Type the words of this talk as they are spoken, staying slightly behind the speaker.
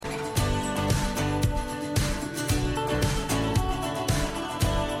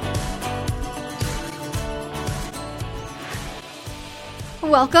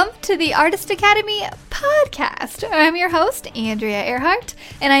Welcome to the Artist Academy podcast. I'm your host, Andrea Earhart,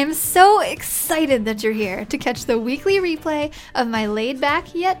 and I am so excited that you're here to catch the weekly replay of my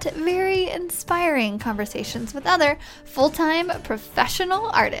laid-back yet very inspiring conversations with other full-time professional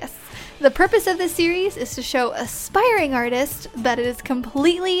artists. The purpose of this series is to show aspiring artists that it is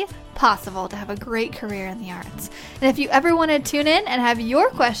completely possible to have a great career in the arts. And if you ever want to tune in and have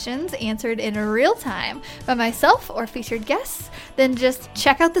your questions answered in real time by myself or featured guests, then just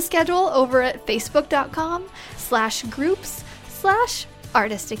check out the schedule over at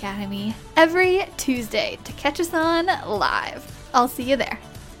facebook.com/groups/Artist Academy every Tuesday to catch us on live. I'll see you there.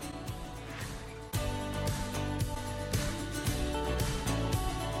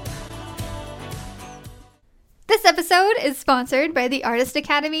 This episode is sponsored by the Artist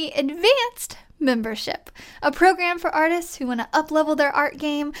Academy Advanced Membership, a program for artists who want to up-level their art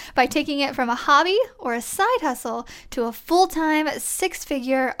game by taking it from a hobby or a side hustle to a full-time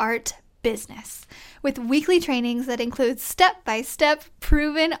six-figure art business. With weekly trainings that include step-by-step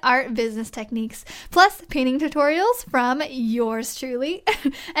proven art business techniques, plus painting tutorials from yours truly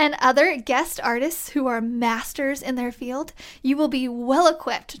and other guest artists who are masters in their field, you will be well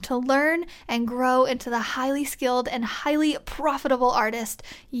equipped to learn and grow into the highly skilled and highly profitable artist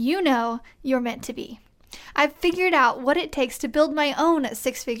you know you're meant to be. I've figured out what it takes to build my own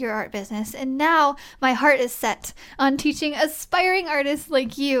six-figure art business, and now my heart is set on teaching aspiring artists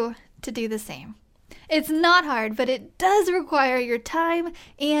like you to do the same. It's not hard, but it does require your time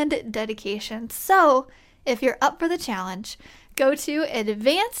and dedication. So, if you're up for the challenge, go to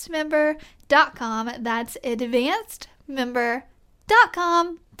advancedmember.com. That's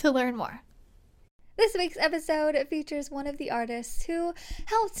advancedmember.com to learn more. This week's episode features one of the artists who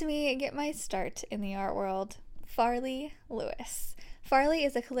helped me get my start in the art world, Farley Lewis. Farley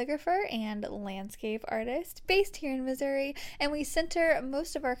is a calligrapher and landscape artist based here in Missouri, and we center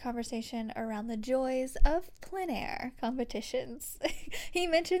most of our conversation around the joys of plein air competitions. He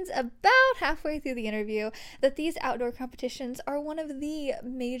mentions about halfway through the interview that these outdoor competitions are one of the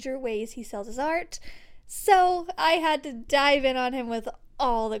major ways he sells his art, so I had to dive in on him with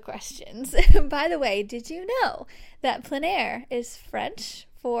all the questions. By the way, did you know that plein air is French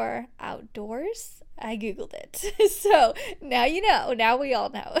for outdoors? I Googled it. So now you know, now we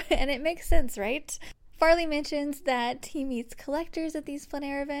all know. And it makes sense, right? Farley mentions that he meets collectors at these plein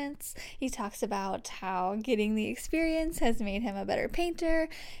air events. He talks about how getting the experience has made him a better painter.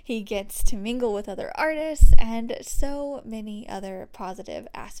 He gets to mingle with other artists and so many other positive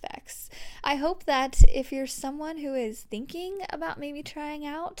aspects. I hope that if you're someone who is thinking about maybe trying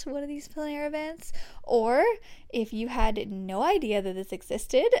out one of these plein air events, or if you had no idea that this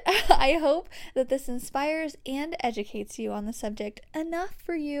existed, I hope that this inspires and educates you on the subject enough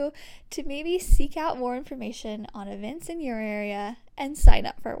for you to maybe seek out more information on events in your area and sign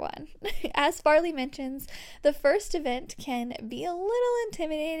up for one. As Farley mentions, the first event can be a little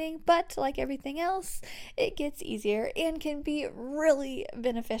intimidating, but like everything else, it gets easier and can be really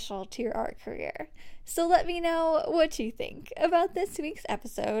beneficial to your art career. So let me know what you think about this week's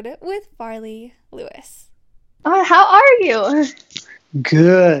episode with Farley Lewis. How are you?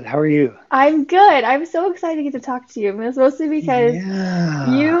 Good. How are you? I'm good. I'm so excited to get to talk to you. It's mostly because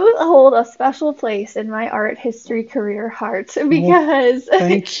you hold a special place in my art history career heart. Because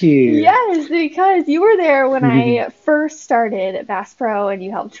thank you. Yes, because you were there when I first started at Bass Pro, and you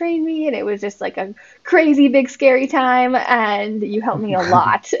helped train me, and it was just like a crazy big scary time, and you helped me a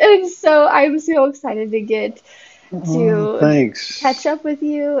lot. And so I'm so excited to get to catch up with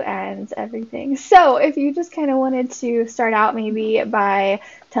you and everything. So if you just kind of wanted to start out maybe by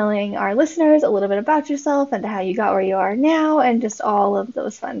telling our listeners a little bit about yourself and how you got where you are now and just all of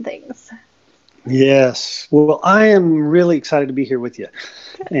those fun things. Yes. Well, I am really excited to be here with you.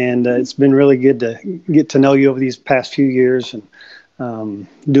 And it's been really good to get to know you over these past few years, and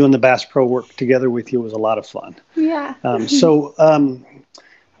doing the Bass Pro work together with you was a lot of fun. Yeah.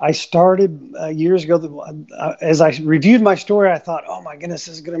 I started years ago. As I reviewed my story, I thought, oh my goodness,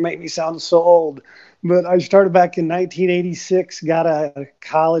 this is going to make me sound so old. But I started back in 1986, got out of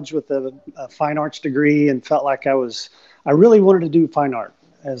college with a fine arts degree, and felt like I really wanted to do fine art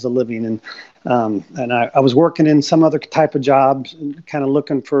as a living. And I was working in some other type of jobs and kind of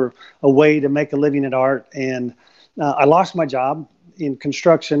looking for a way to make a living at art. And I lost my job in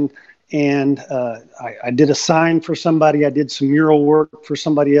construction. And I did a sign for somebody. I did some mural work for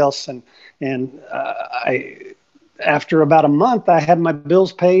somebody else, and after about a month, I had my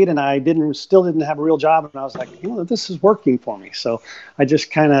bills paid, and I still didn't have a real job. And I was like, this is working for me. So I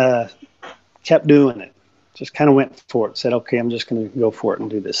just kind of kept doing it. Just kind of went for it. Said, okay, I'm just going to go for it and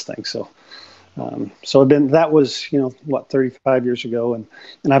do this thing. So So that was, 35 years ago.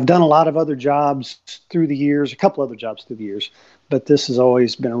 And I've done a lot of other jobs through the years, a couple other jobs through the years, but this has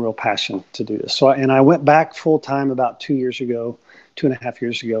always been a real passion to do this. And I went back full time about 2.5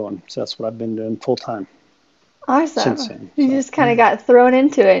 years ago. And so that's what I've been doing full time since Awesome. then. You So, just kind of got thrown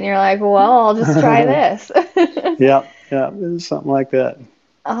into it and you're like, well, I'll just try this. yeah, it's something like that.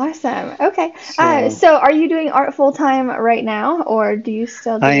 Awesome. Okay. So So are you doing art full time right now, or do you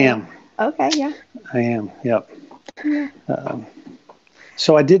still do I it? am. Okay, yeah. I am. Yep. Yeah.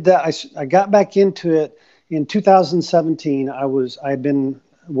 So I did that. I got back into it in 2017. I had been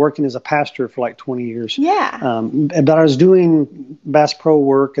working as a pastor for like 20 years. Yeah. But I was doing Bass Pro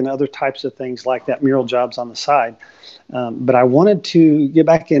work and other types of things like that, mural jobs on the side. But I wanted to get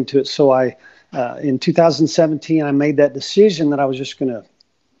back into it. So in 2017, I made that decision that I was just going to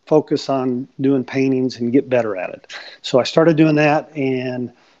focus on doing paintings and get better at it. So I started doing that,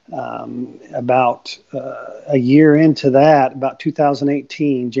 and about a year into that, about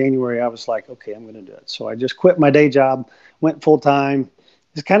 2018, January, I was like, okay, I'm going to do it. So I just quit my day job, went full time.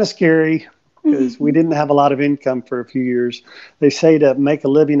 It's kind of scary because we didn't have a lot of income for a few years. They say to make a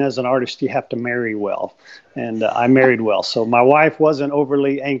living as an artist, you have to marry well. And I married well. So my wife wasn't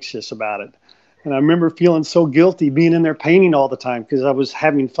overly anxious about it. And I remember feeling so guilty being in there painting all the time because I was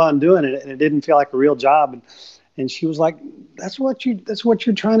having fun doing it, and it didn't feel like a real job. And she was like, that's what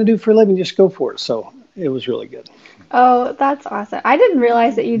you're trying to do for a living. Just go for it. So it was really good. Oh, that's awesome. I didn't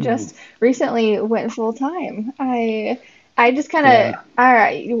realize that you just recently went full time. I just kind of, Yeah. all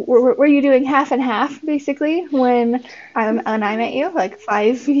right, were you doing half and half basically when I met you like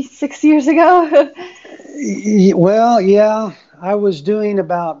 5, 6 years ago? Well, yeah, I was doing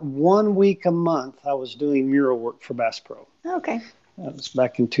about 1 week a month. I was doing mural work for Bass Pro. Okay. That was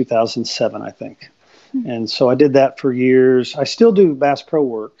back in 2007, I think. And so I did that for years. I still do Bass Pro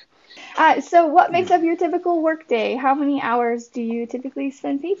work. So what makes up your typical work day? How many hours do you typically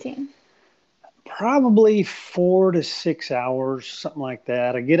spend painting? Probably 4 to 6 hours, something like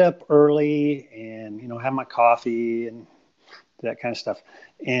that. I get up early and, have my coffee and that kind of stuff.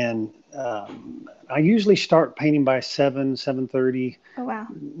 And I usually start painting by 7:30. Oh, wow.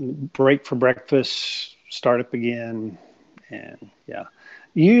 Break for breakfast, start up again. And yeah,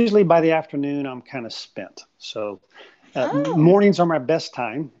 usually by the afternoon, I'm kind of spent. So mornings are my best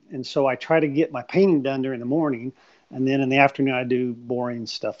time. And so I try to get my painting done during the morning. And then in the afternoon, I do boring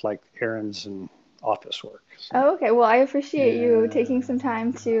stuff like errands and office work. So, Oh, okay. Well, I appreciate you taking some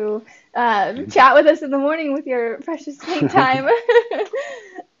time to chat with us in the morning with your precious paint time.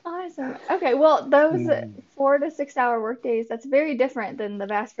 Awesome. Okay, well, those 4 to 6 hour work days, that's very different than the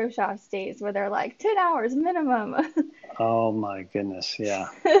Bass Pro Shops days where they're like 10 hours minimum. Oh my goodness, yeah.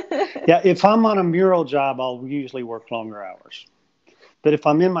 Yeah, if I'm on a mural job, I'll usually work longer hours. But if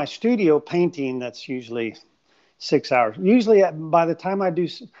I'm in my studio painting, that's usually 6 hours. Usually by the time I do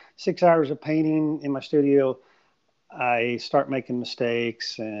 6 hours of painting in my studio, I start making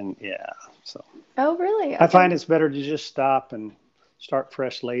mistakes, and yeah, so Oh, really? I Okay. find it's better to just stop and start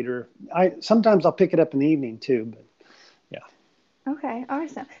fresh later. Sometimes I'll pick it up in the evening too, but yeah. Okay,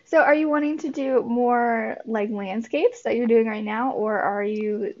 awesome. So are you wanting to do more like landscapes that you're doing right now, or are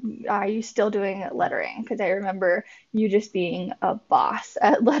you still doing lettering? Because I remember you just being a boss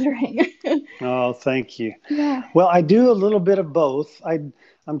at lettering. Oh, thank you. Yeah. Well, I do a little bit of both.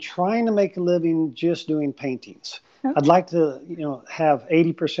 I'm trying to make a living just doing paintings. I'd Okay. like to, have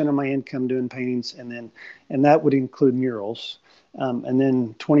 80% of my income doing paintings, and that would include murals, and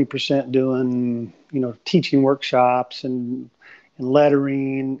then 20% doing, teaching workshops and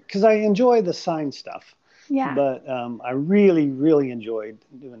lettering, because I enjoy the sign stuff. Yeah. But I really, really enjoyed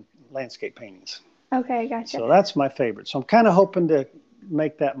doing landscape paintings. Okay, gotcha. So that's my favorite. So I'm kind of hoping to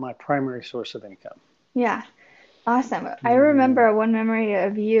make that my primary source of income. Yeah. Awesome. I remember one memory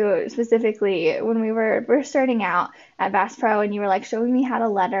of you specifically when we were starting out at Bass Pro and you were like showing me how to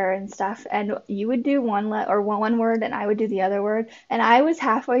letter and stuff, and you would do one word and I would do the other word, and I was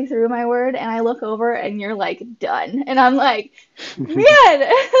halfway through my word and I look over and you're like done and I'm like,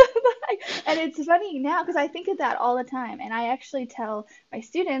 man. And it's funny now because I think of that all the time, and I actually tell my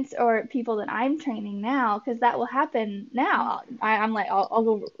students or people that I'm training now, because that will happen now. I'm like, I'll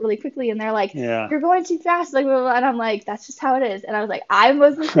go really quickly and they're like, Yeah. you're going too fast, like blah, blah, blah. And I'm like, that's just how it is. And I was like, I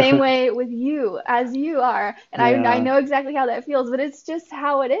was the same way with you as you are, and I Yeah. know exactly how that feels, but it's just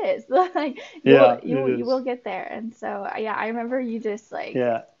how it is. Like Yeah, you it will is. get there. And so yeah, I remember you just like,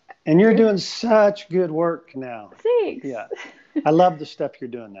 Yeah. And you're you're doing such good work now. thanks. Yeah. I love the stuff you're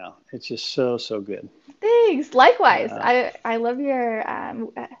doing now. It's just so, so good. Thanks. Likewise. Yeah. I love your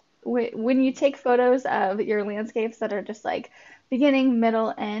when you take photos of your landscapes that are just like beginning,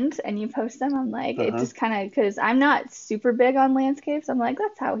 middle, end, and you post them. I'm like, it Uh-huh. just kind of, because I'm not super big on landscapes. I'm like,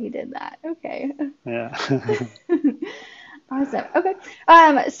 that's how he did that. Okay. Yeah. Awesome. Okay.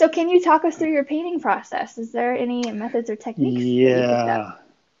 So can you talk us through your painting process? Is there any methods or techniques that you picked up? Yeah.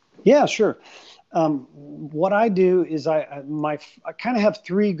 Yeah, sure. What I do is I kind of have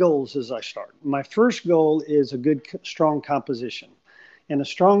three goals as I start. My first goal is a good, strong composition. And a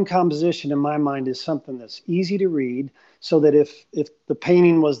strong composition in my mind is something that's easy to read so that if the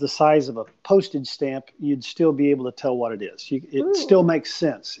painting was the size of a postage stamp, you'd still be able to tell what it is. It still Ooh. makes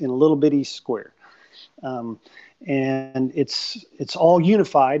sense in a little bitty square. Um, and it's all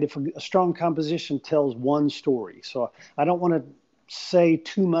unified. If a strong composition tells one story, so I don't want to say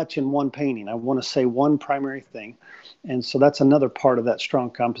too much in one painting. I want to say one primary thing, and so that's another part of that strong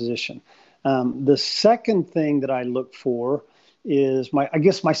composition. The second thing that I look for is I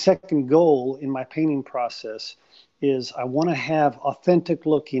guess my second goal in my painting process is I want to have authentic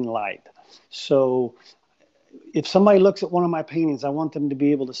looking light. So if somebody looks at one of my paintings, I want them to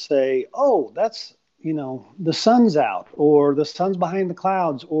be able to say, oh, that's, the sun's out, or the sun's behind the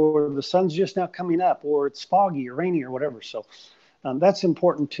clouds, or the sun's just now coming up, or it's foggy or rainy or whatever. So that's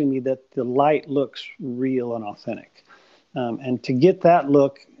important to me, that the light looks real and authentic. And to get that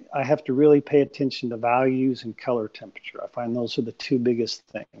look, I have to really pay attention to values and color temperature. I find those are the two biggest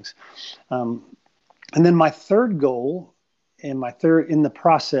things. And then my third goal and my third in the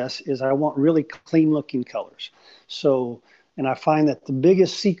process is I want really clean looking colors. So, and I find that the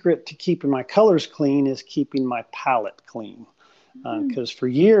biggest secret to keeping my colors clean is keeping my palette clean. Because for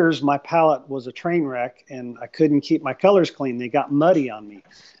years, my palette was a train wreck and I couldn't keep my colors clean. They got muddy on me.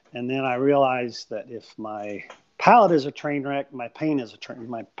 And then I realized that if my palette is a train wreck, my painting is a train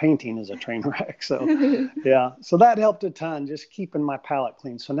wreck. So yeah, so that helped a ton, just keeping my palette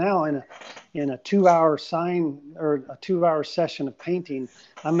clean. So now in a 2 hour or a 2 hour session of painting,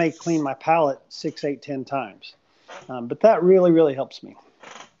 I may clean my palette 6, 8, 10 times. But that really, really helps me.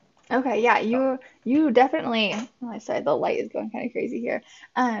 Okay, yeah, you definitely. Oh, I sorry, the light is going kind of crazy here.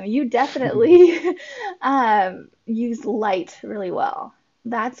 You definitely use light really well.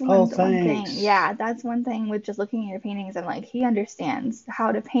 That's Oh, one thing. thanks. Yeah, that's one thing with just looking at your paintings. I'm like, he understands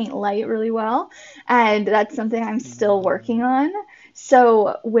how to paint light really well, and that's something I'm still working on.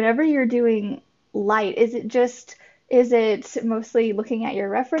 So whenever you're doing light, is it mostly looking at your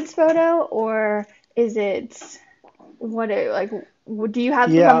reference photo, or is it do you have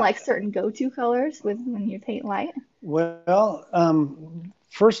some Yeah. like certain go-to colors with when you paint light? Well,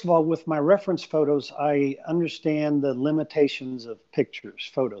 first of all, with my reference photos, I understand the limitations of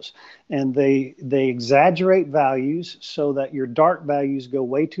photos, and they exaggerate values so that your dark values go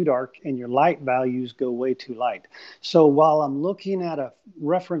way too dark and your light values go way too light. So while I'm looking at a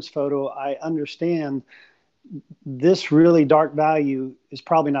reference photo, I understand this really dark value is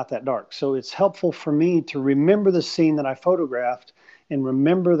probably not that dark. So it's helpful for me to remember the scene that I photographed and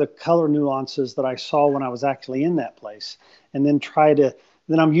remember the color nuances that I saw when I was actually in that place. And then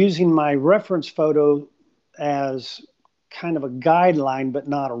then I'm using my reference photo as kind of a guideline, but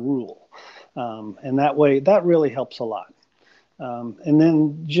not a rule. And that way, that really helps a lot. And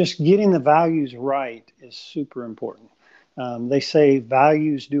then just getting the values right is super important. They say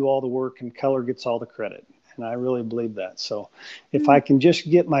values do all the work and color gets all the credit. And I really believe that. So if I can just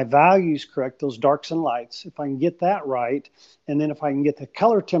get my values correct, those darks and lights, if I can get that right, and then if I can get the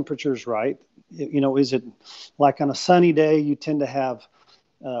color temperatures right, is it like on a sunny day, you tend to have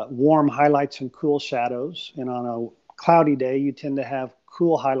warm highlights and cool shadows. And on a cloudy day, you tend to have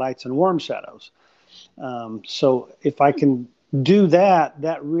cool highlights and warm shadows. So if I can do that,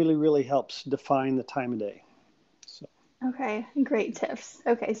 that really, really helps define the time of day. So, Okay, great tips.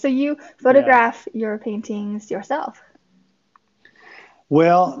 Okay, so you yeah. photograph your paintings yourself.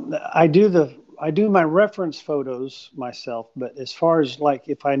 Well, I do my reference photos myself, but as far as like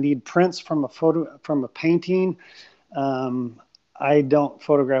if I need prints from a painting, um, I don't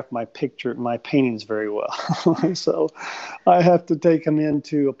photograph my paintings very well. So I have to take them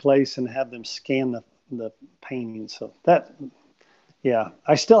into a place and have them scan the painting. So yeah,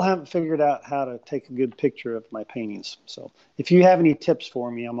 I still haven't figured out how to take a good picture of my paintings. So if you have any tips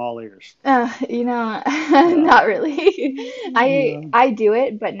for me, I'm all ears. Yeah. Not really. I No. I do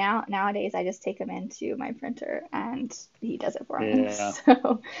it, but nowadays I just take them into my printer and he does it for me. Yeah.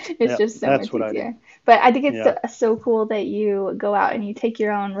 So it's Yeah. just so That's much what I do. easier. But I think it's Yeah. so cool that you go out and you take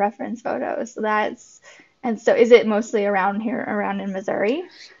your own reference photos. And so is it mostly around here, around in Missouri?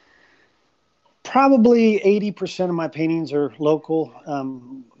 Probably 80% of my paintings are local.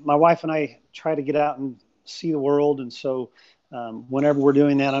 My wife and I try to get out and see the world. And so whenever we're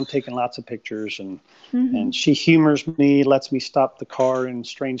doing that, I'm taking lots of pictures, Mm-hmm. and she humors me, lets me stop the car in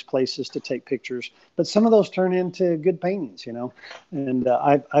strange places to take pictures. But some of those turn into good paintings, And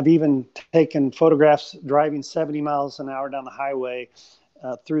I've even taken photographs driving 70 miles an hour down the highway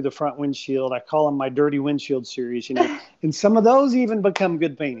through the front windshield. I call them my dirty windshield series, And some of those even become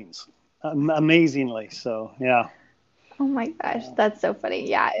good paintings, amazingly. So, yeah. Oh my gosh, that's so funny.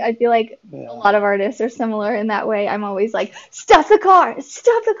 Yeah, I feel like a lot of artists are similar in that way. I'm always like, stop the car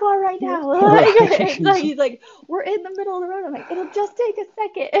right now. Like, it's like, he's like, we're in the middle of the road. I'm like, it'll just take a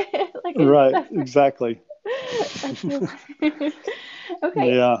second. Like, Right, exactly. That's so funny.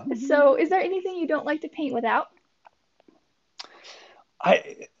 Okay, Yeah. so is there anything you don't like to paint without?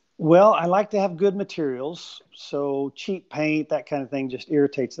 Well, I like to have good materials, so cheap paint, that kind of thing just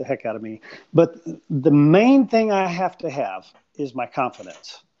irritates the heck out of me. But the main thing I have to have is my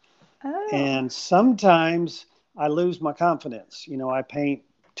confidence. Oh. And sometimes I lose my confidence. I paint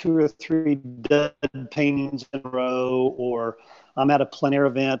 2 or 3 dud paintings in a row, or I'm at a plein air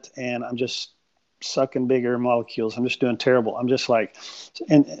event and I'm just sucking big air molecules. I'm just doing terrible. I'm just like,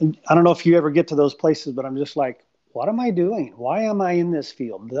 and I don't know if you ever get to those places, but I'm just like, what am I doing? Why am I in this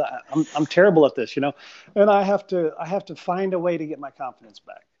field? I'm terrible at this, and I have to find a way to get my confidence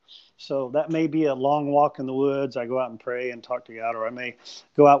back. So that may be a long walk in the woods. I go out and pray and talk to God, or I may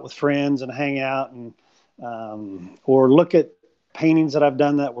go out with friends and hang out, and or look at paintings that I've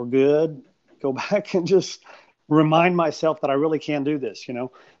done that were good. Go back and just remind myself that I really can do this,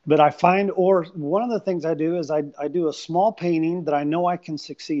 But I find, or one of the things I do is I do a small painting that I know I can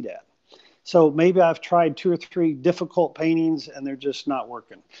succeed at. So maybe I've tried 2 or 3 difficult paintings and they're just not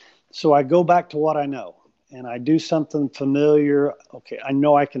working. So I go back to what I know and I do something familiar. Okay, I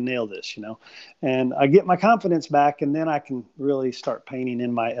know I can nail this, and I get my confidence back, and then I can really start painting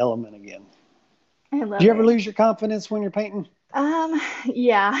in my element again. I love Do you ever it. lose your confidence when you're painting?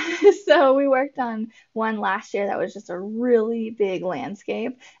 Yeah. So we worked on one last year that was just a really big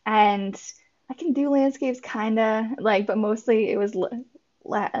landscape, and I can do landscapes kind of like, but mostly it was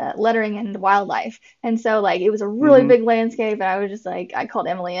lettering and wildlife. And so like it was a really Mm-hmm. big landscape, and I was just like, I called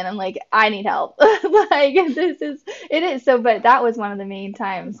Emily and I'm like, I need help. Like it is so, but that was one of the main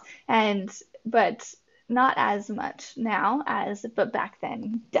times. And but not as much now as but back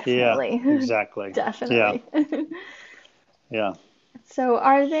then, Yeah, definitely. exactly. Yeah, Definitely. yeah. So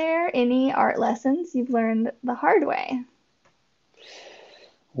are there any art lessons you've learned the hard way?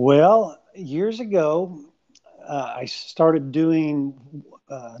 Well, years ago, I started doing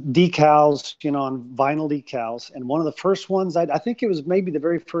decals, on vinyl decals. And one of the first ones, I think it was maybe the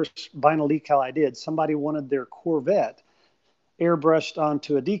very first vinyl decal I did, somebody wanted their Corvette airbrushed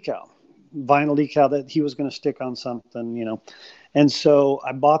onto a vinyl decal that he was going to stick on something. And so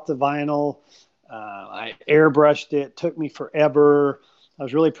I bought the vinyl, I airbrushed it, took me forever. I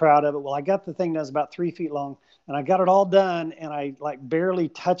was really proud of it. Well, I got the thing that was about 3 feet long, and I got it all done, and I like barely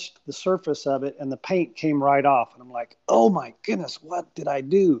touched the surface of it, and the paint came right off. And I'm like, oh my goodness, what did I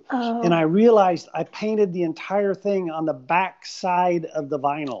do? And I Oh, realized I painted the entire thing on the back side of the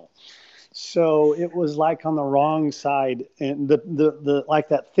vinyl. So it was like on the wrong side, and the like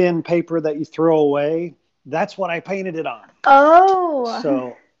that thin paper that you throw away, that's what I painted it on. oh,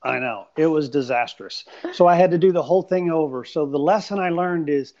 So I know it was disastrous. So I had to do the whole thing over. So the lesson I learned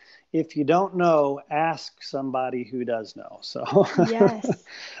is if you don't know, ask somebody who does know. So yes.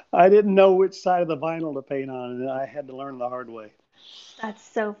 I didn't know which side of the vinyl to paint on, and I had to learn the hard way. That's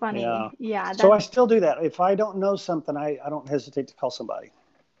so funny. Yeah. Yeah, So I that's still do that. If I don't know something, I don't hesitate to call somebody.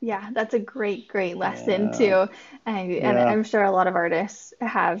 Yeah, that's a great lesson Yeah. too. And Yeah. I'm sure a lot of artists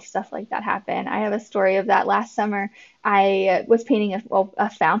have stuff like that happen. I have a story of that last summer. I was painting a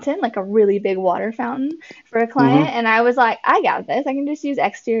fountain, like a really big water fountain for a client, Mm-hmm. and I was like, I got this. I can just use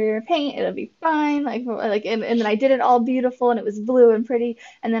exterior paint. It'll be fine. And then I did it all beautiful and it was blue and pretty.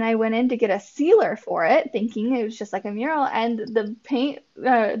 And then I went in to get a sealer for it, thinking it was just like a mural, and the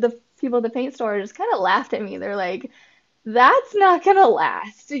people at the paint store just kind of laughed at me. They're like, that's not gonna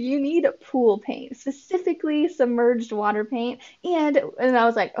last. You need pool paint, specifically submerged water paint. And I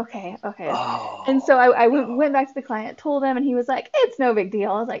was like, okay. And so Oh, I no. went back to the client, told him, and he was like, it's no big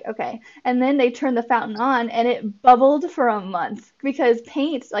deal. I was like, okay. And then they turned the fountain on, and it bubbled for a month because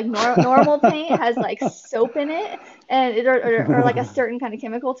paint, like normal paint, has like soap in it, and or like a certain kind of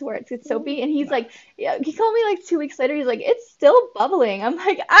chemical to where it's soapy. And he's like, yeah, he called me like 2 weeks later. He's like, it's still bubbling. I'm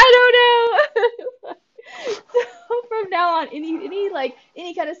like, I don't know. So from now on,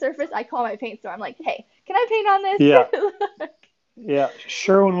 any kind of surface, I call my paint store. I'm like, hey, can I paint on Yeah. this? Yeah,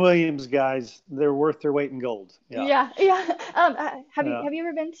 Sherwin-Williams guys, they're worth their weight in gold. Yeah, Yeah, yeah. Have you yeah. have you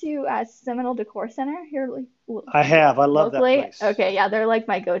ever been to Seminole Decor Center here I have. I love that locally? place. Okay, yeah, they're like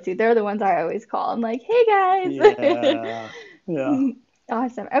my go-to. They're the ones I always call. I'm like, hey guys. Yeah, yeah.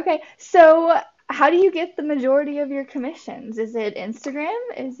 Awesome. Okay, so how do you get the majority of your commissions? Is it Instagram?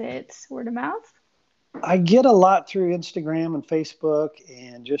 Is it word of mouth? I get a lot through Instagram and Facebook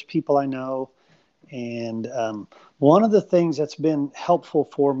and just people I know. And one of the things that's been helpful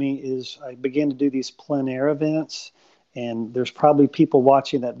for me is I began to do these plein air events. And there's probably people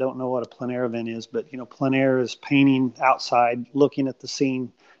watching that don't know what a plein air event is, but plein air is painting outside, looking at the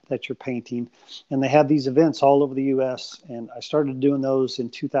scene that you're painting. And they have these events all over the U.S. And I started doing those in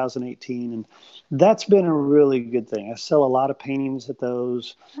 2018, and that's been a really good thing. I sell a lot of paintings at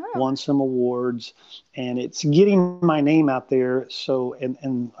those, Oh, won some awards, and it's getting my name out there. So,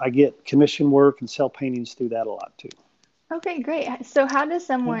 and I get commission work and sell paintings through that a lot too. okay, great. So how does Yeah.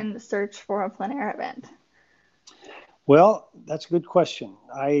 someone search for a plein air event? Well, that's a good question.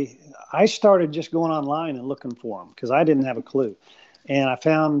 I started just going online and looking for them because I didn't have a clue, and I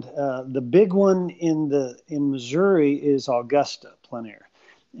found the big one in Missouri is Augusta Plein Air,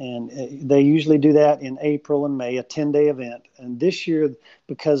 and they usually do that in April and May, a 10-day event. And this year,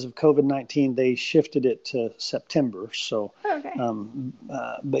 because of COVID-19, they shifted it to September. So, Okay.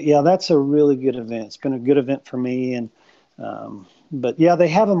 but yeah, that's a really good event. It's been a good event for me, and but yeah, they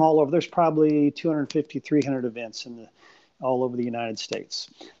have them all over. There's probably 250, 300 events all over the United States.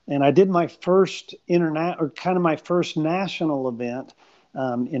 And I did my first my first national event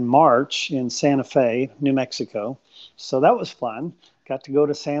in March in Santa Fe, New Mexico. So that was fun. Got to go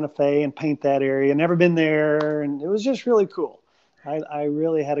to Santa Fe and paint that area. Never been there, and it was just really cool. I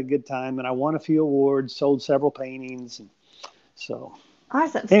really had a good time, and I won a few awards, sold several paintings, and so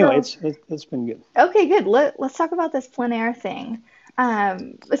Awesome. anyway, So it's been good. okay, good. Let's talk about this plein air thing.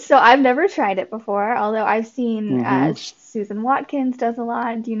 So I've never tried it before, although I've seen Hmm. Susan Watkins does a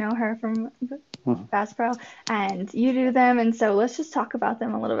lot. Do you know her from Bass Pro? And you do them, and so let's just talk about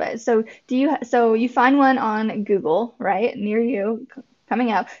them a little bit. So you find one on Google, right, near you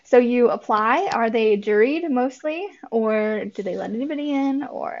coming up. So you apply. Are they juried mostly, or do they let anybody in,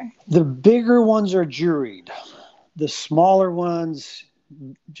 or? The bigger ones are juried. The smaller ones,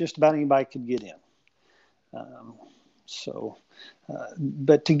 just about anybody could get in. Um, so,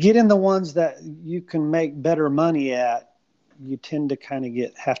 but to get in the ones that you can make better money at, you tend to kind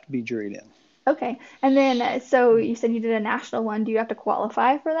of have to be juried in. Okay. And then, so you said you did a national one. Do you have to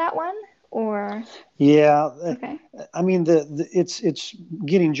qualify for that one? Or, Yeah, okay. I mean it's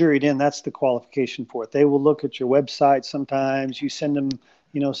getting juried in. That's the qualification for it. They will look at your website sometimes. You send them,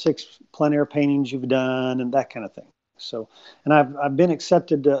 6 plein air paintings you've done and that kind of thing. So, and I've been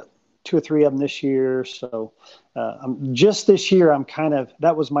accepted to 2 or 3 of them this year. So, I'm just this year.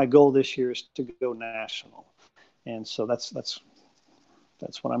 That was my goal this year is to go national, and so that's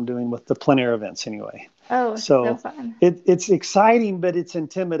what I'm doing with the plein air events anyway. Oh, so So fun. it's exciting, but it's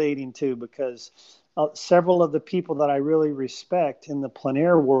intimidating too because several of the people that I really respect in the plein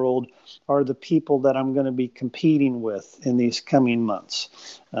air world are the people that I'm going to be competing with in these coming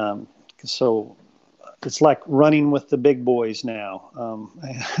months. So it's like running with the big boys now.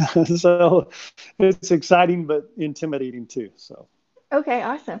 So it's exciting, but intimidating too. So. Okay,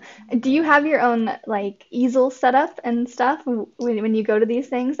 awesome. Do you have your own like easel setup and stuff when you go to these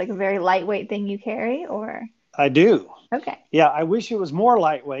things, like a very lightweight thing you carry, or? I do. Okay. Yeah, I wish it was more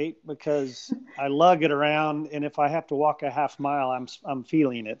lightweight because I lug it around, and if I have to walk a half mile, I'm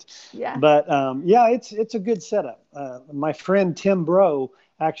feeling it. Yeah. But yeah, it's a good setup. My friend Tim Bro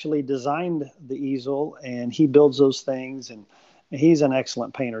actually designed the easel, and he builds those things, and he's an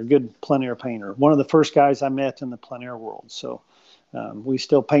excellent painter, good plein air painter. One of the first guys I met in the plein air world. So we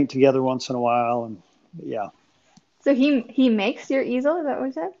still paint together once in a while, and yeah. So he makes your easel, is that what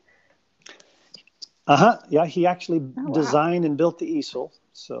you said? Uh-huh. Yeah, he actually Oh, wow. designed and built the easel.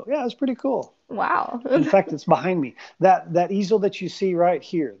 So yeah, it's pretty cool. Wow. In fact, it's behind me. That easel that you see right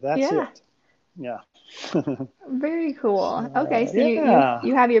here, that's Yeah. it. Yeah. Very cool. Okay, So so yeah.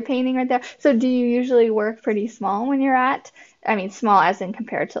 you have your painting right there. So do you usually work pretty small when you're at, I mean, small as in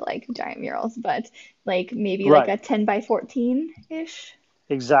compared to like giant murals, but like maybe like Right. a 10 by 14-ish?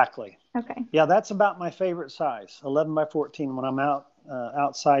 Exactly. Okay. Yeah, that's about my favorite size, 11 by 14. When I'm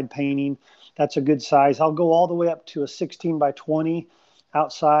outside painting, that's a good size. I'll go all the way up to a 16 by 20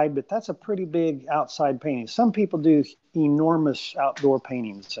 outside, but that's a pretty big outside painting. Some people do enormous outdoor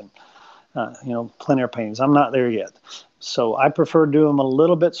paintings and plein air paintings. I'm not there yet, so I prefer doing them a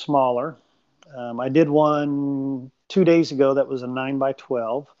little bit smaller. I did one 2 days ago that was a 9 by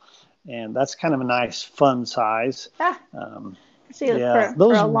 12, and that's kind of a nice, fun size. Ah, Um, So Yeah, for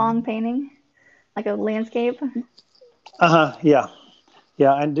those. a long painting, like a landscape. Yeah,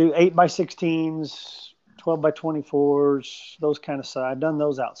 yeah. I do 8x16s, 12x24s, those kind of size. I've done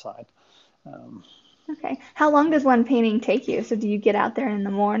those outside. Um, Okay. How long does one painting take you? So do you get out there in the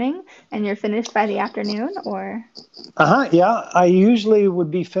morning and you're finished by the afternoon, or? Yeah, I usually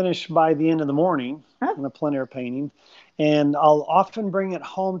would be finished by the end of the morning Oh, on a plein air painting, and I'll often bring it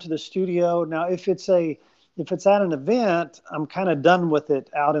home to the studio. Now, if it's at an event, I'm kind of done with it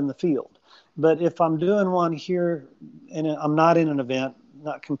out in the field. But if I'm doing one here and I'm not in an event,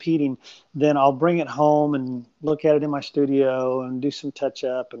 not competing, then I'll bring it home and look at it in my studio and do some touch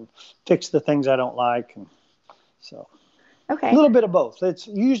up and fix the things I don't like. And so a okay. little bit of both. It's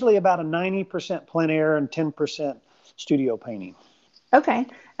usually about a 90% plein air and 10% studio painting. Okay.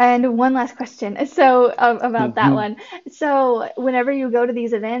 And one last question. So, about that Hmm. one. So, whenever you go to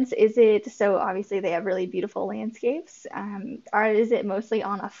these events, is it so obviously they have really beautiful landscapes? Is it mostly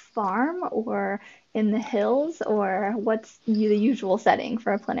on a farm or in the hills, or what's the usual setting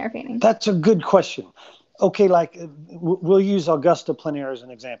for a plein air painting? That's a good question. Okay, like we'll use Augusta plein air as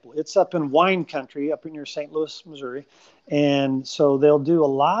an example. It's up in wine country, up in near St. Louis, Missouri, and so they'll do a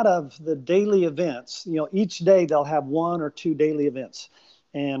lot of the daily events. Each day they'll have one or two daily events,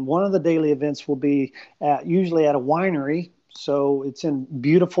 and one of the daily events will be usually at a winery. So it's in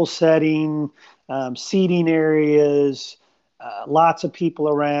beautiful setting, seating areas, lots of people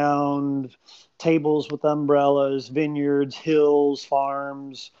around, tables with umbrellas, vineyards, hills,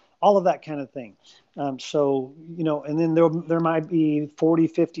 farms, all of that kind of thing. And then there might be 40,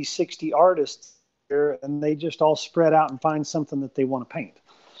 50, 60 artists there, and they just all spread out and find something that they want to paint.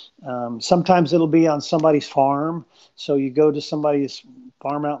 Sometimes it'll be on somebody's farm. So you go to somebody's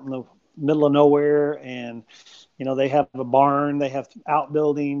farm out in the middle of nowhere, and they have a barn, they have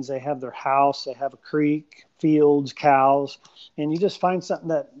outbuildings, they have their house, they have a creek, fields, cows, and you just find something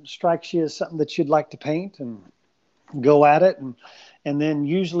that strikes you as something that you'd like to paint and go at it. And then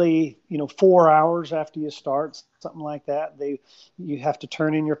usually 4 hours after you start, something like that, you have to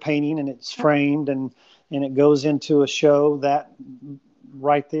turn in your painting, and it's framed, and it goes into a show that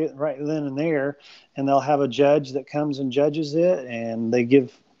right there, right then and there, and they'll have a judge that comes and judges it, and they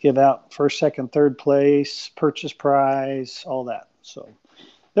give out first, second, third place, purchase prize, all that. So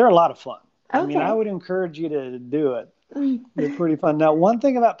they're a lot of fun. I mean, I Okay. would encourage you to do it. Mm. They're pretty fun. Now, one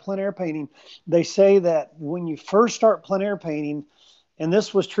thing about plein air painting, they say that when you first start plein air painting, and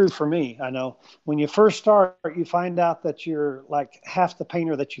this was true for me, I know, when you first start, you find out that you're like half the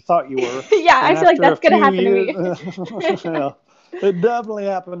painter that you thought you were. Yeah, I And feel like after a that's gonna few happen to years, me. yeah, it definitely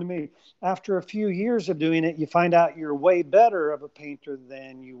happened to me. After a few years of doing it, you find out you're way better of a painter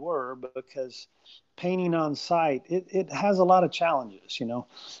than you were, because painting on site, it has a lot of challenges,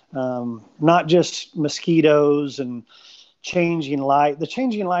 not just mosquitoes and changing light. The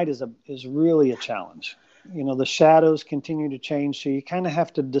changing light is really a challenge. The shadows continue to change, so you kind of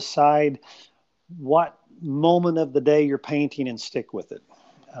have to decide what moment of the day you're painting and stick with it.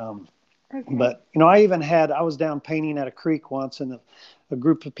 Um, Okay. but I was down painting at a creek once, and a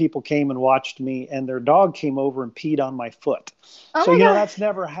group of people came and watched me, and their dog came over and peed on my foot. Oh So my that's gosh.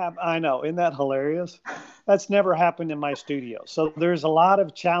 never happened. I know, isn't that hilarious? That's never happened in my studio. So there's a lot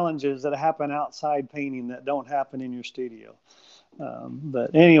of challenges that happen outside painting that don't happen in your studio.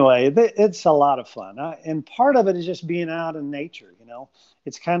 But anyway, it's a lot of fun. And part of it is just being out in nature.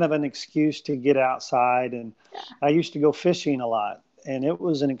 It's kind of an excuse to get outside. And Yeah, I used to go fishing a lot, and it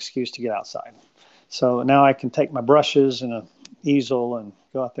was an excuse to get outside. So now I can take my brushes and an easel and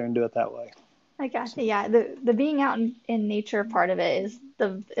go out there and do it that way. I So, gotcha. Yeah, the being out in nature part of it is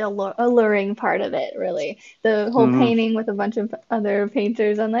the alluring part of it, really. The whole mhm. painting with a bunch of other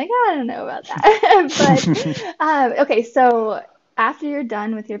painters, I'm like, I don't know about that. But okay, so after you're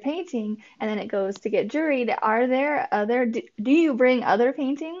done with your painting and then it goes to get juried, are there do you bring other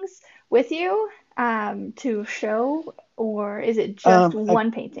paintings with you to show, or is it just I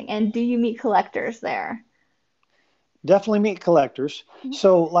one painting? And do you meet collectors there? definitely meet collectors.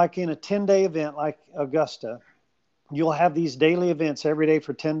 So, like in a 10-day event like Augusta, you'll have these daily events every day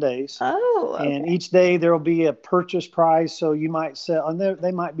for 10 days. Oh, And okay. each day there will be a purchase prize. So you might sell, and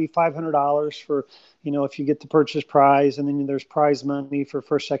they might be $500 for, if you get the purchase prize, and then there's prize money for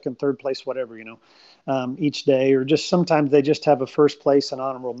first, second, third place, whatever, each day. Or just sometimes they just have a first place and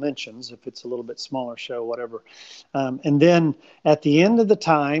honorable mentions if it's a little bit smaller show, whatever. And then at the end of the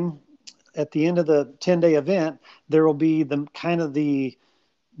time, at the end of the 10-day event, there will be the kind of the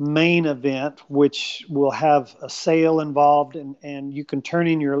main event, which will have a sale involved, and you can turn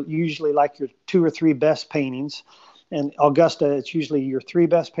in your usually like your two or three best paintings. And Augusta, it's usually your three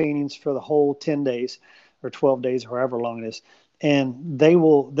best paintings for the whole 10 days or 12 days, however long it is. and they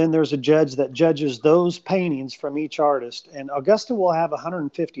will, then there's a judge that judges those paintings from each artist. And Augusta will have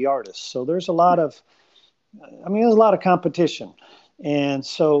 150 artists. So there's a lot of, there's a lot of competition. And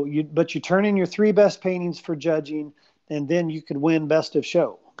so but you turn in your three best paintings for judging, and then you could win best of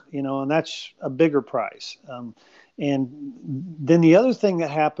show, and that's a bigger prize. And then the other thing that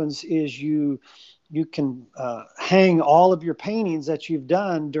happens is you can hang all of your paintings that you've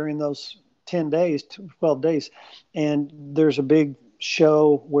done during those 10 days, 12 days. And there's a big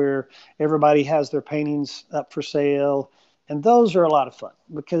show where everybody has their paintings up for sale. And those are a lot of fun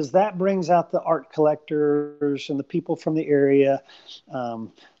because that brings out the art collectors and the people from the area. A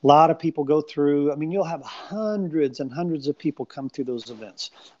lot of people go through. You'll have hundreds and hundreds of people come through those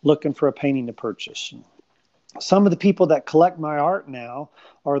events looking for a painting to purchase. Some of the people that collect my art now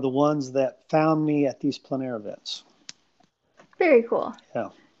are the ones that found me at these plein air events. Very cool. Yeah.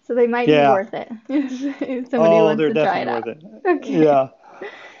 So they might be worth it if somebody wants to try it out. They're definitely worth it. Okay. Yeah.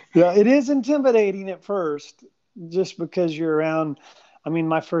 Yeah, it is intimidating at first just because you're around.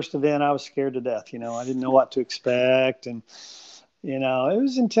 My first event, I was scared to death. I didn't know what to expect. And, it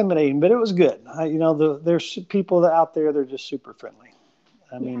was intimidating, but it was good. There's people out there, they're just super friendly.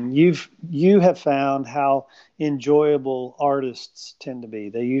 You have found how enjoyable artists tend to be.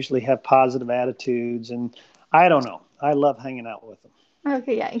 They usually have positive attitudes, and I don't know. I love hanging out with them.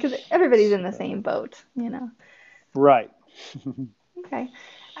 Okay, yeah, because everybody's in the same boat, Right. Okay.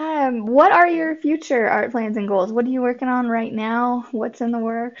 What are your future art plans and goals? What are you working on right now? What's in the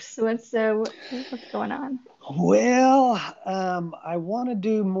works? What's going on? Well, I want to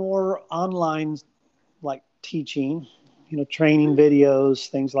do more online, like teaching, training videos,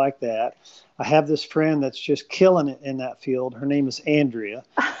 things like that. I have this friend that's just killing it in that field. Her name is Andrea.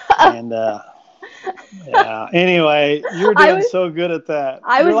 And yeah. Anyway, you're doing so good at that.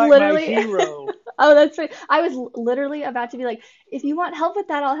 You're like my hero. Oh, that's right. I was literally about to be like, if you want help with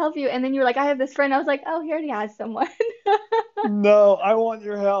that, I'll help you. And then you were like, I have this friend. I was like, oh, he already has someone. No, I want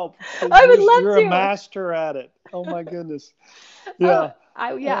your help. I would love to. You're a master at it. Oh my goodness. Yeah.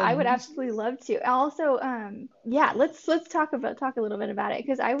 I would absolutely love to. Also, let's talk a little bit about it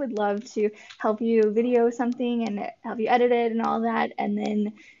because I would love to help you video something and help you edit it and all that, and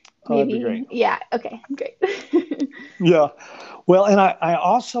then maybe, that'd be great. Yeah, okay, great. Yeah. Well, and I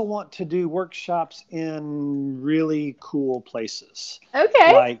also want to do workshops in really cool places.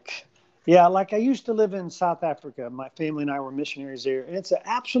 Okay. Like I used to live in South Africa. My family and I were missionaries there, and it's an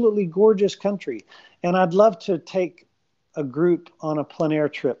absolutely gorgeous country. And I'd love to take a group on a plein air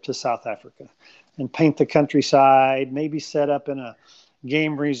trip to South Africa and paint the countryside, maybe set up in a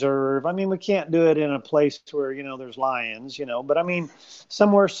game reserve. We can't do it in a place where, there's lions, but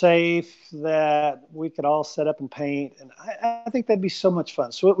somewhere safe that we could all set up and paint. And I think that'd be so much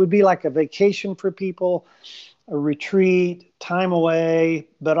fun. So it would be like a vacation for people, a retreat, time away,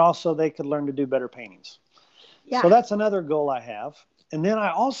 but also they could learn to do better paintings. Yeah. So that's another goal I have. And then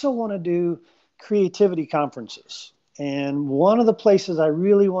I also want to do creativity conferences. And one of the places I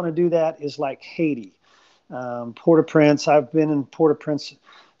really want to do that is like Haiti, Port-au-Prince. I've been in Port-au-Prince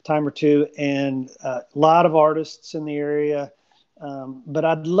a time or two, and a lot of artists in the area. But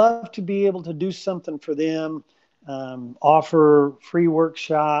I'd love to be able to do something for them, offer free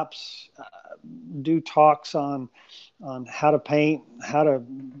workshops, do talks on how to paint, how to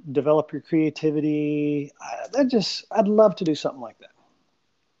develop your creativity. I'd love to do something like that.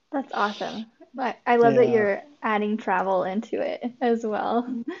 That's awesome. I love that you're adding travel into it as well.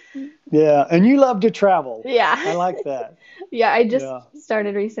 Yeah, and you love to travel. Yeah. I like that. Yeah, I just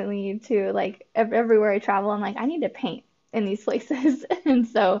started recently to, like, everywhere I travel, I'm like, I need to paint in these places. And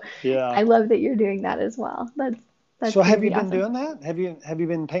so I love that you're doing that as well. That's so have you been doing that? Have you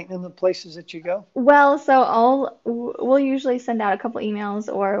been painting in the places that you go? Well, so we'll usually send out a couple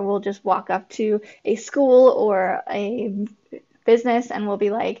emails, or we'll just walk up to a school or a business and we'll be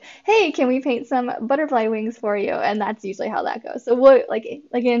like, hey, can we paint some butterfly wings for you? And that's usually how that goes. So we'll, like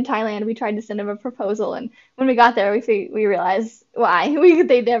in Thailand, we tried to send them a proposal, and when we got there, we realized why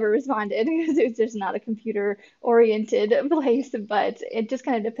they never responded, because it's just not a computer oriented place. But it just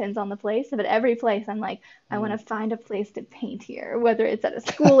kind of depends on the place. But every place, I'm like, I want to find a place to paint here, whether it's at a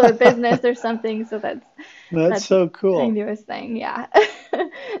school or business or something. So that's so cool. My newest thing, yeah.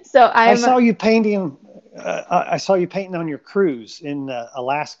 So I saw you painting. I saw you painting on your cruise in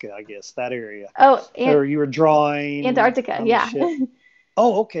Alaska, I guess, that area. Oh, or you were drawing Antarctica, yeah.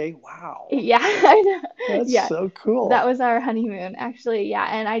 Oh, okay. Wow. Yeah, I know. That's so cool. That was our honeymoon, actually. Yeah,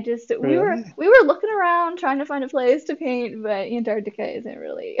 and I just we were looking around trying to find a place to paint, but Antarctica isn't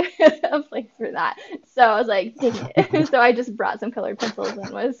really a place for that. So I was like, dang it. So I just brought some colored pencils and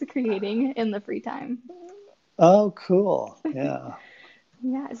was creating in the free time. Oh, cool. Yeah.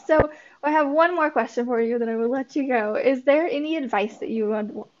 Yeah. So I have one more question for you, then I will let you go. Is there any advice that you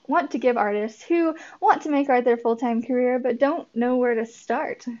would want to give artists who want to make art their full-time career but don't know where to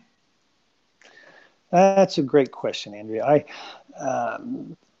start? That's a great question, Andrea.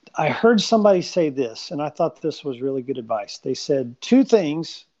 I heard somebody say this, and I thought this was really good advice. They said two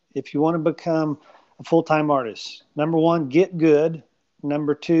things if you want to become a full-time artist. Number one, get good.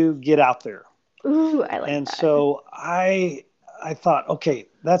 Number two, get out there. Ooh, I like And that. so I thought, okay,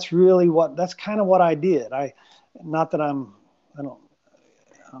 that's kind of what I did. Not that I don't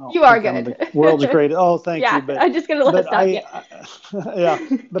You are think I'm good. the world's greatest. Oh, thank Yeah, you. But I'm just gonna let but stop you. yeah,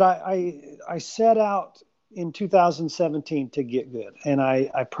 but I set out in 2017 to get good, and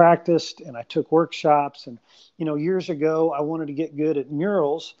I practiced and I took workshops, and years ago I wanted to get good at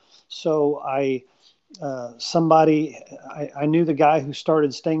murals, so I knew the guy who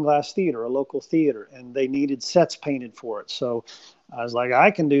started Stained Glass Theater, a local theater, and they needed sets painted for it. So I was like,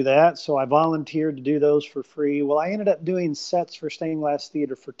 I can do that. So I volunteered to do those for free. Well, I ended up doing sets for Stained Glass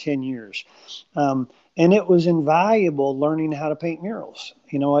Theater for 10 years. And it was invaluable learning how to paint murals.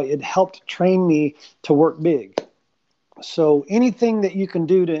 It helped train me to work big. So anything that you can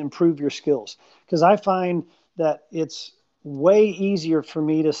do to improve your skills, because I find that it's way easier for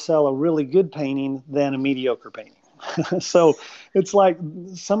me to sell a really good painting than a mediocre painting. So it's like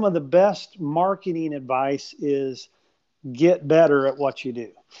some of the best marketing advice is get better at what you do.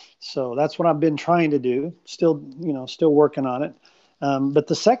 So that's what I've been trying to do. Still working on it. But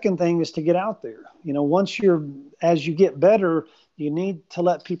the second thing is to get out there. As you get better, you need to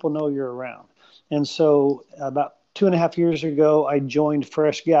let people know you're around. And so about 2.5 years ago, I joined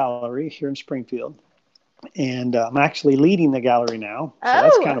Fresh Gallery here in Springfield. And I'm actually leading the gallery now. So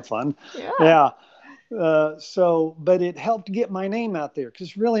that's kind of fun. Yeah. But it helped get my name out there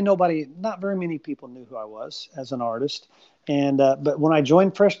because really not very many people knew who I was as an artist. And but when I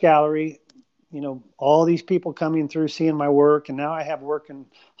joined Fresh Gallery, all these people coming through, seeing my work, and now I have work in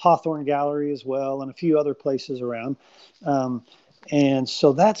Hawthorne Gallery as well and a few other places around. And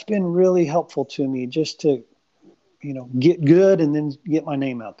so that's been really helpful to me just to, get good and then get my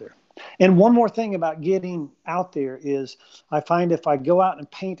name out there. And one more thing about getting out there is I find if I go out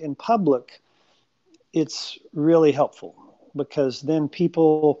and paint in public, it's really helpful because then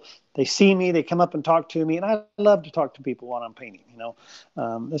people, they see me, they come up and talk to me, and I love to talk to people while I'm painting,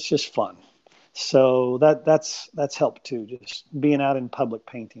 it's just fun. So that's helped too, just being out in public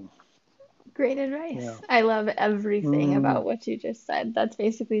painting. Great advice. Yeah. I love everything about what you just said. That's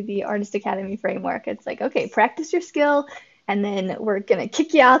basically the Artist Academy framework. It's like, okay, practice your skill, and then we're gonna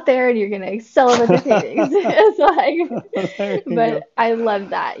kick you out there, and you're gonna sell a bunch of paintings. It's like, but I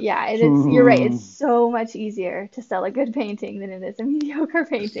love that. Yeah, and you're right. It's so much easier to sell a good painting than it is a mediocre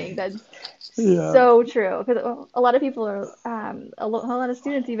painting. That's so true. Because a lot of people are, a lot of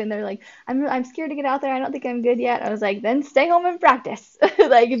students even, they're like, I'm scared to get out there. I don't think I'm good yet. I was like, then stay home and practice.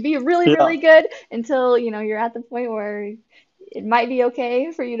 Like, be really, really good until, you're at the point where it might be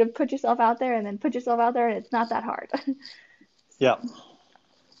okay for you to put yourself out there and then put yourself out there, and it's not that hard. Yeah.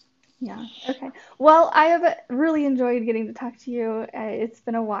 Yeah. Okay. Well, I have really enjoyed getting to talk to you. It's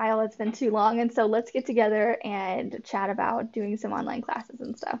been a while. It's been too long. And so let's get together and chat about doing some online classes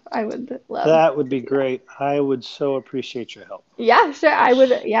and stuff. I would love That would to be do that. great. I would so appreciate your help. Yeah, sure. I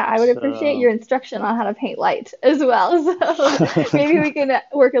would. Yeah, I would appreciate your instruction on how to paint light as well. So maybe we can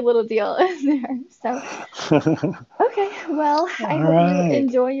work a little deal in there. So, okay. Well, I All hope you right.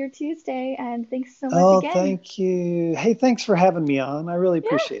 enjoy your Tuesday, and thanks so much Oh, again. thank you. Hey, thanks for having me on. I really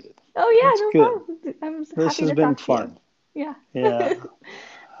appreciate it. Oh, yeah, That's no good. problem. I'm This happy has to been talk to fun. you. Yeah. Yeah.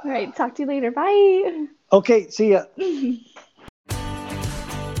 All right. Talk to you later. Bye. Okay. See ya.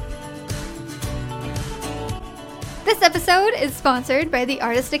 This episode is sponsored by the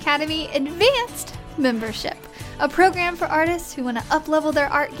Artist Academy Advanced Membership, a program for artists who want to up-level their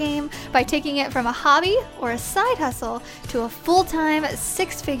art game by taking it from a hobby or a side hustle to a full-time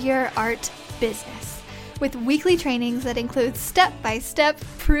six-figure art business. With weekly trainings that include step-by-step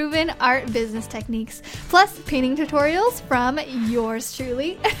proven art business techniques, plus painting tutorials from yours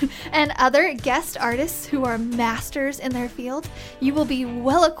truly and other guest artists who are masters in their field, you will be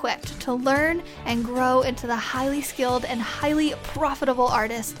well equipped to learn and grow into the highly skilled and highly profitable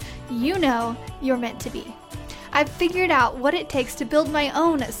artist you're meant to be. I've figured out what it takes to build my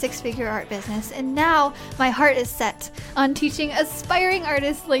own six-figure art business, and now my heart is set on teaching aspiring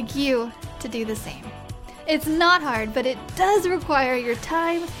artists like you to do the same. It's not hard, but it does require your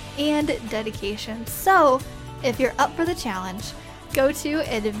time and dedication. So, if you're up for the challenge, go to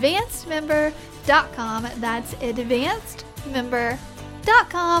advancedmember.com. That's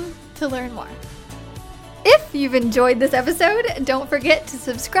advancedmember.com to learn more. If you've enjoyed this episode, don't forget to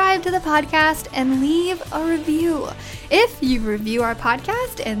subscribe to the podcast and leave a review. If you review our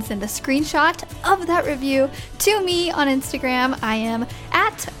podcast and send a screenshot of that review to me on Instagram, I am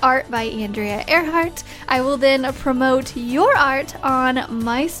at @ArtByAndreaEarhart. I will then promote your art on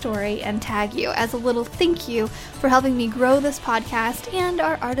my story and tag you as a little thank you for helping me grow this podcast and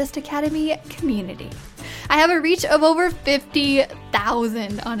our Artist Academy community. I have a reach of over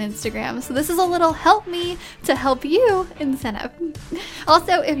 50,000 on Instagram, so this is a little help me to help you incentive.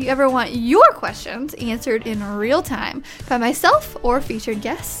 Also, if you ever want your questions answered in real time by myself or featured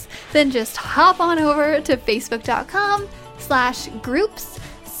guests, then just hop on over to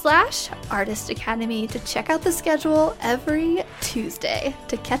facebook.com/groups/Artist Academy to check out the schedule every Tuesday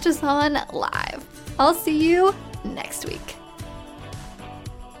to catch us on live. I'll see you next week.